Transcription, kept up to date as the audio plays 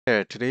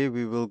Here, today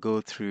we will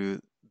go through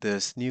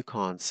this new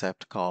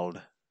concept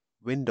called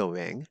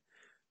windowing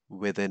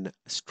within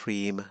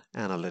stream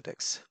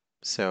analytics.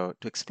 So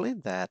to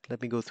explain that,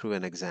 let me go through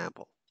an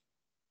example.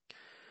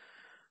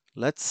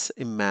 Let's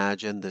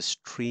imagine the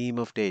stream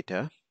of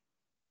data.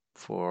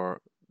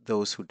 For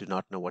those who do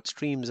not know what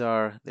streams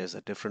are, there's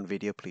a different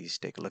video. Please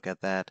take a look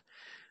at that.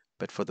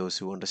 But for those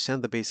who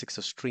understand the basics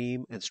of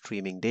stream and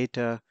streaming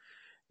data,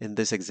 in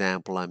this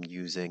example, I'm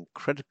using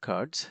credit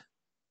cards.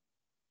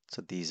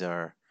 So these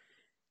are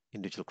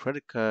individual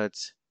credit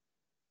cards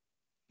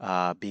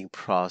being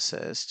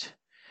processed.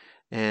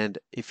 And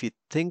if you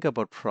think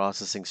about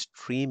processing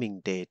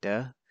streaming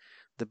data,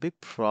 the big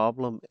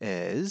problem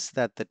is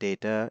that the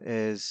data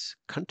is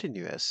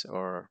continuous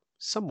or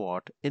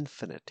somewhat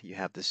infinite. You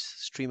have this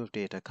stream of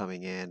data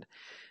coming in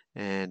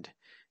and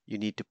you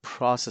need to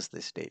process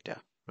this data,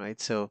 right?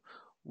 So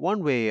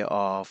one way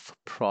of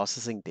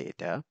processing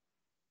data,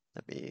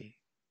 let me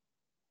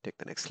take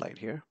the next slide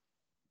here,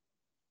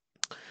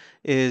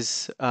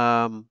 is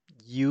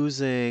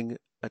using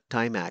a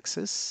time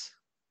axis,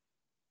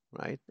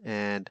 right?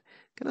 And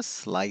kind of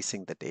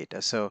slicing the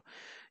data. So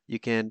you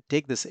can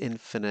take this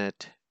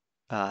infinite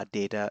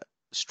data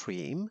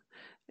stream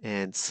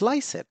and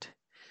slice it,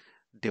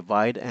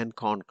 divide and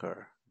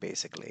conquer,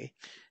 basically,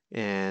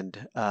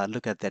 and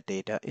look at that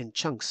data in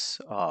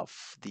chunks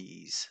of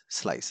these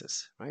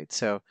slices, right?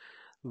 So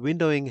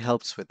windowing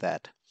helps with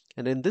that.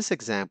 And in this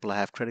example, I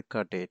have credit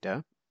card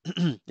data.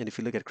 And if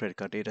you look at credit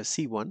card data,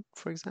 C1,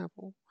 for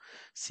example,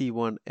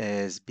 C1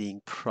 is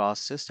being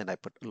processed, and I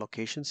put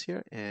locations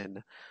here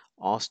in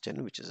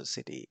Austin, which is a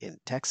city in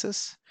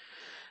Texas.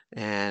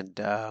 And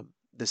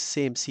the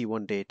same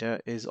C1 data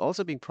is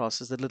also being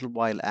processed a little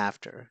while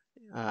after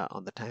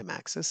on the time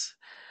axis.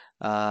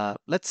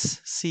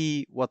 Let's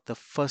see what the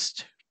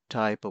first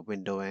type of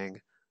windowing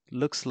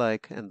looks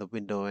like, and the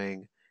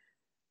windowing,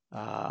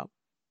 uh,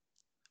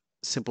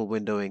 simple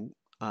windowing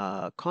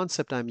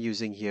concept I'm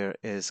using here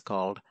is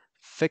called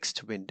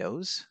fixed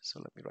windows.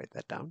 So let me write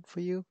that down for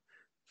you.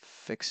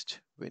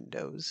 Fixed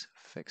windows,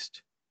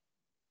 fixed,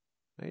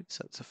 right?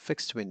 So it's a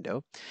fixed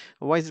window.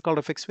 Why is it called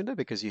a fixed window?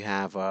 Because you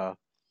have a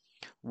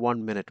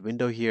 1 minute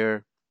window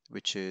here,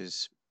 which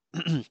is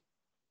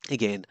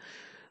again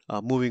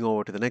moving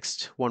over to the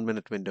next 1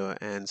 minute window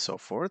and so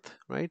forth,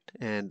 right?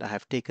 And I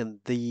have taken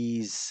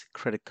these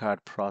credit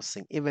card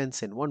processing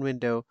events in one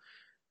window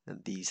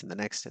and these in the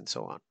next and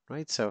so on,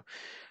 right? So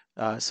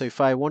if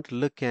I want to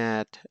look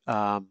at,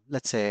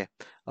 let's say,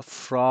 a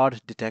fraud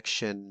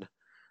detection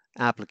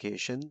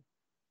application,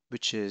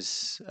 which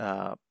is,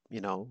 some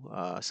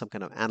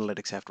kind of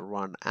analytics I have to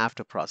run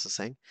after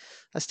processing,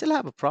 I still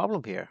have a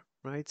problem here,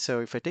 right? So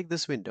if I take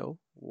this window,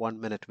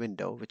 1 minute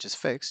window, which is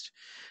fixed,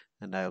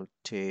 and I'll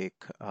take,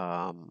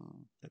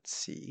 let's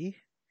see,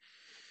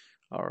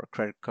 our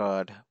credit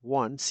card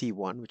one,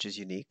 C1, which is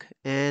unique,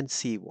 and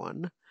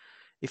C1.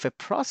 If I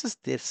process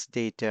this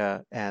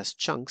data as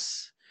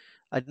chunks,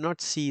 I do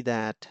not see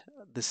that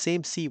the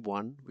same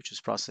C1, which was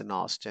processed in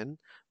Austin,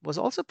 was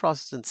also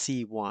processed in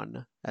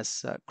C1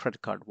 as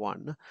credit card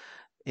one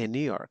in New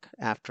York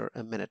after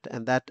a minute.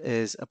 And that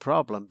is a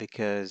problem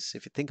because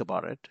if you think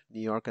about it, New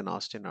York and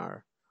Austin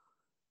are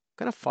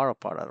kind of far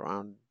apart,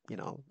 around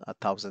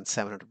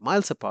 1,700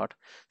 miles apart.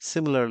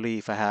 Similarly,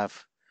 if I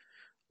have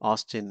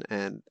Austin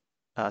and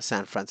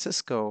San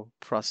Francisco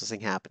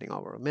processing happening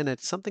over a minute,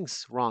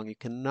 something's wrong. You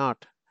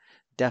cannot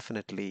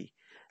definitely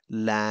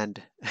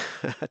land,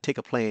 take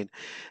a plane,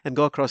 and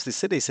go across the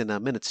cities in a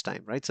minute's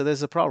time, right? So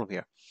there's a problem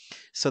here.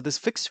 So this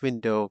fixed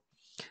window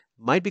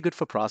might be good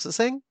for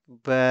processing,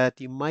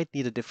 but you might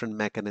need a different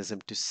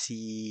mechanism to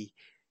see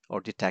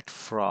or detect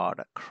fraud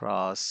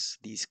across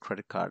these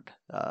credit card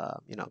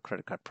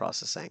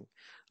processing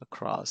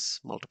across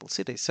multiple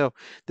cities. So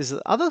this is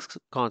other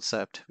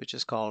concept which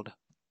is called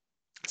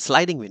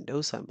sliding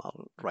windows.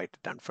 I'll write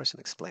it down first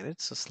and explain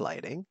it. So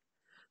sliding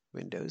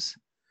windows,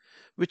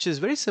 which is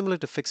very similar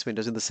to fixed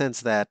windows in the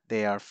sense that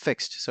they are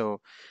fixed. So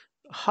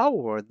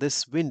however,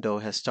 this window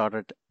has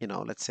started,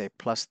 let's say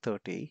plus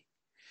 30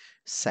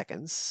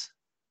 seconds,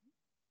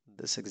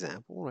 this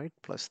example, right?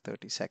 Plus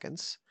 30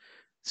 seconds,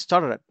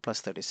 started at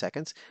plus 30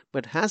 seconds,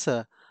 but has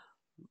a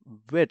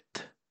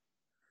width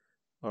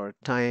or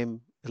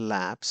time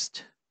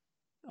elapsed.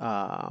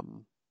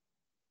 Um,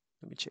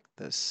 Let me check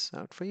this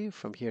out for you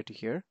from here to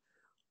here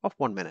of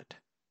 1 minute,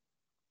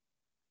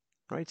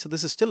 right? So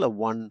this is still a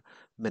 1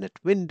 minute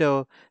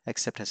window,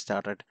 except has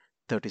started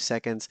 30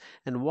 seconds.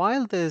 And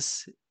while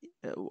this,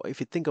 if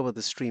you think about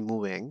the stream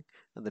moving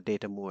and the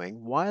data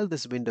moving, while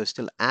this window is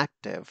still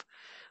active,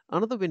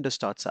 another window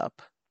starts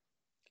up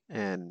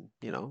and,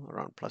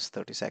 around plus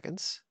 30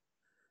 seconds.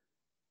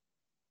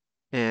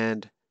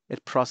 And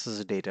it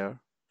processes data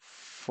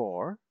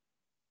for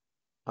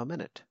a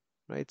minute,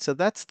 right? So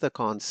that's the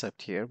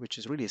concept here, which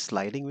is really a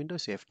sliding window.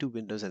 So you have two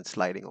windows and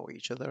sliding over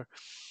each other.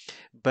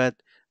 But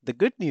the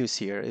good news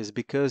here is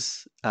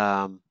because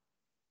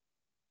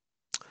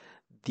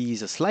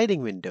these are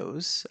sliding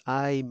windows,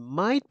 I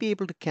might be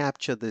able to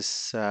capture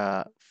this,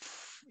 the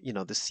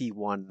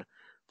C1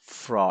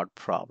 fraud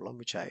problem,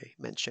 which I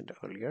mentioned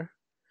earlier,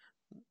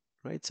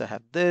 right? So I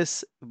have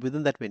this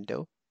within that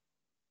window,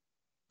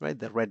 right?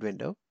 The red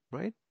window,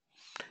 right?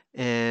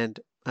 And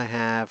I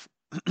have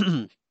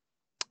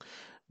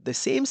the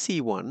same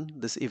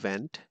C1, this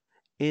event,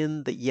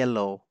 in the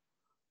yellow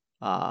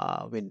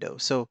window.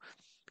 So,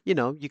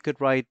 you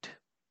could write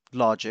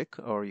logic,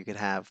 or you could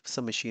have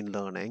some machine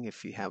learning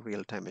if you have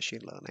real-time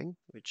machine learning,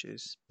 which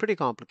is pretty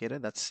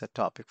complicated. That's a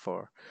topic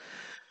for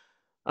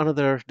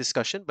another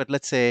discussion. But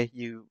let's say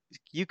you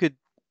could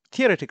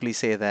theoretically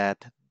say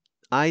that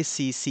I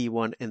see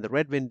C1 in the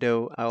red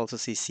window. I also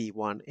see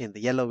C1 in the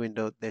yellow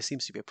window. There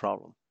seems to be a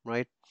problem,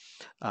 right?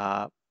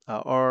 Uh,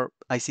 or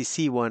I see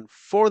C1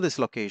 for this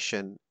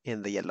location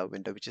in the yellow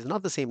window, which is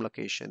not the same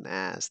location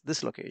as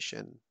this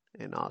location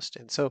in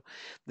Austin. So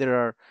there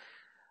are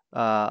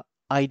uh,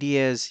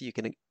 ideas you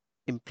can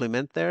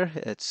implement there.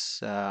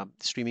 It's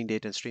streaming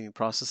data and streaming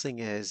processing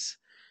is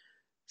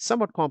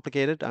somewhat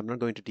complicated. I'm not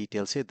going to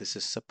details here. This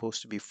is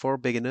supposed to be for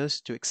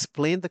beginners to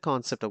explain the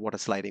concept of what a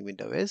sliding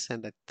window is.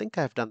 And I think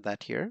I've done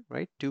that here,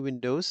 right? Two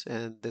windows,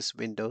 and this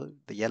window,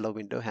 the yellow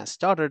window, has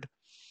started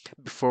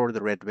before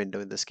the red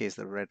window. In this case,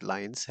 the red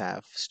lines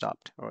have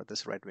stopped, or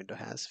this red window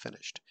has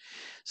finished.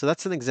 So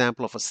that's an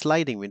example of a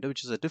sliding window,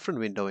 which is a different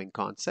windowing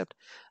concept.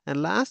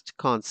 And last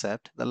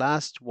concept, the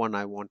last one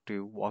I want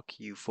to walk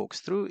you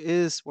folks through,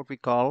 is what we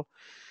call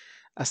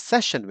a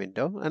session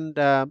window. And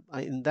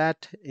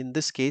in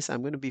this case,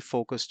 I'm going to be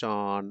focused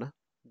on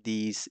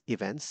these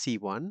events,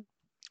 C1,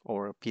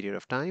 or a period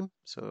of time.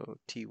 So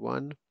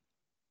T1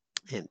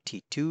 and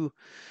T2.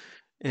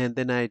 And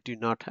then I do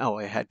not, oh,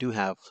 do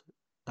have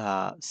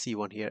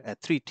C1 here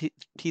at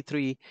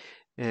T3,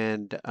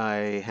 and I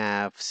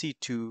have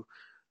C2,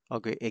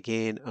 okay,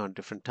 again on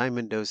different time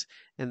windows.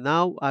 And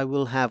now I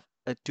will have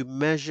to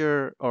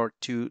measure or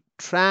to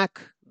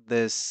track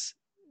this,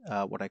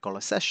 what I call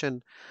a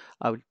session.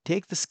 I will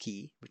take this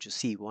key, which is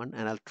C1,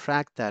 and I'll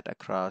track that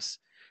across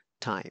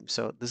time.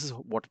 So this is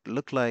what it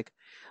look like.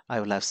 I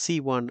will have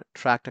C1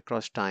 tracked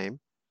across time,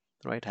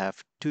 right? I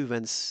have two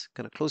events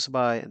kind of close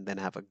by, and then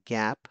have a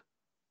gap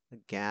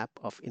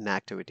of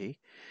inactivity.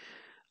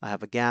 I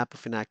have a gap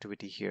of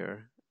inactivity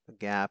here, a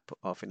gap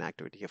of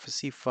inactivity here for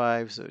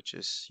C5, so which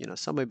is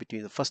somewhere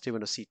between the first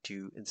event of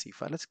C2 and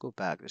C5. Let's go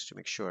back just to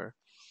make sure.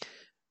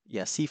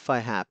 Yeah,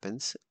 C5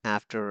 happens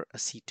after a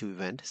C2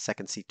 event,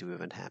 second C2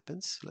 event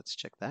happens. Let's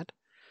check that.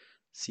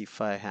 This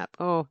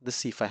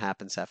C5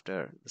 happens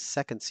after the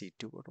second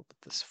C2. What about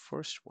this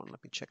first one?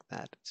 Let me check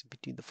that. It's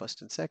between the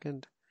first and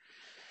second.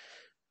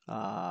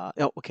 Oh,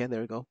 okay,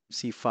 there we go.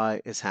 C5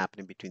 is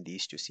happening between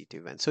these two C2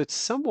 events. So it's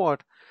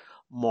somewhat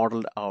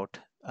modeled out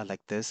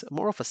like this,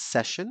 more of a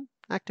session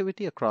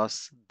activity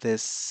across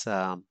this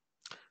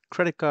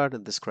credit card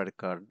and this credit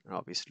card, and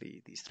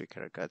obviously these three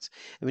credit cards.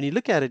 And when you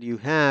look at it, you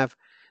have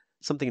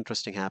something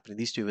interesting happening.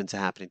 These two events are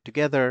happening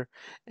together,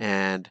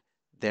 and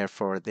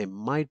therefore there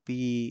might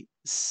be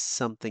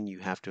something you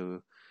have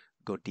to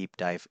go deep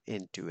dive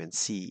into and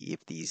see if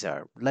these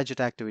are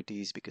legit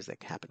activities, because they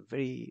happen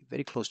very,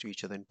 very close to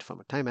each other from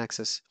a time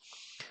axis,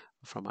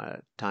 from a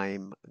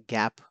time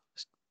gap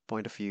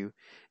point of view,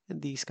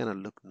 and these kind of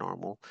look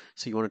normal.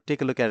 So you want to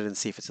take a look at it and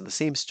see if it's in the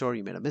same store,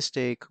 you made a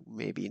mistake,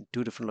 maybe in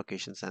two different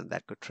locations, and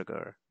that could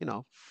trigger,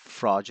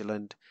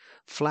 fraudulent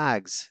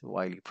flags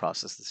while you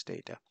process this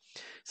data.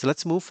 So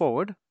let's move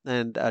forward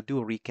and do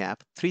a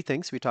recap. Three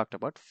things we talked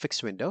about: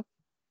 fixed window.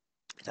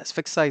 It has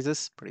fixed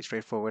sizes, pretty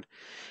straightforward.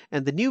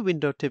 And the new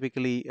window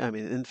typically, I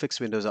mean, in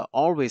fixed windows are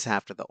always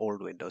after the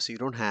old window, so you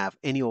don't have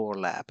any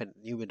overlap, and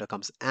new window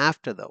comes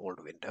after the old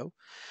window.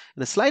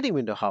 In a sliding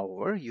window,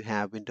 however, you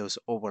have windows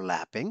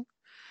overlapping,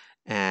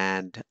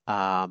 and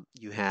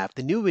you have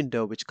the new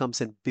window which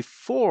comes in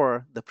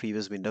before the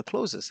previous window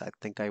closes. I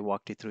think I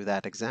walked you through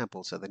that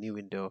example. So the new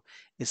window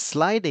is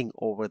sliding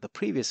over the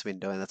previous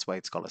window, and that's why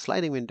it's called a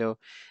sliding window.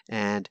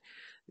 And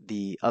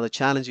the other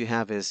challenge you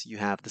have is you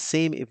have the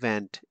same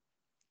event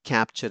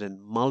captured in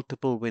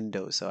multiple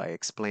windows. So I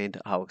explained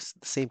how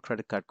the same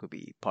credit card could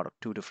be part of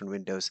two different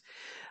windows,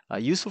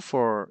 useful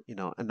for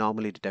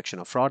anomaly detection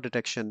or fraud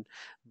detection,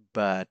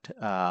 but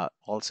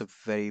also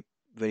very,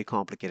 very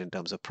complicated in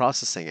terms of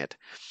processing it.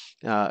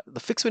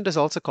 The fixed windows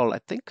also called, I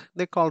think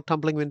they're called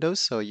tumbling windows.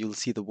 So you'll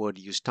see the word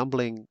used,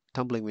 tumbling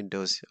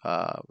windows,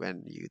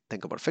 when you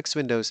think about fixed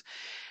windows.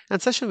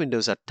 And session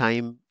windows are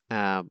time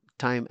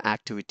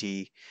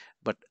activity,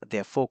 but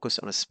they're focused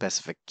on a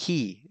specific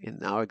key.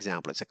 In our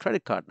example, it's a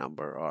credit card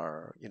number,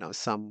 or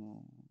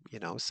some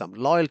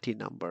loyalty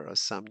number, or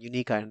some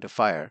unique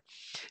identifier.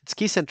 It's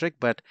key centric,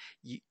 but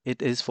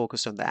it is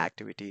focused on the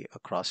activity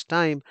across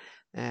time.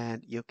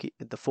 And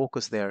the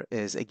focus there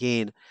is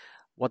again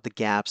what the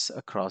gaps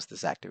across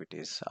these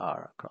activities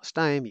are across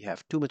time. You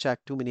have too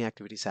many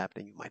activities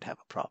happening, you might have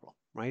a problem,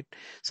 right?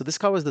 So this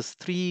covers the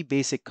three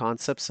basic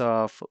concepts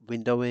of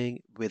windowing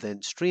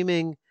within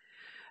streaming.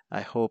 I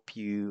hope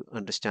you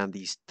understand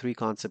these three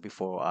concepts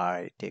before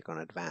I take on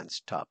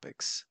advanced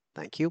topics.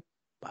 Thank you.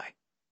 Bye.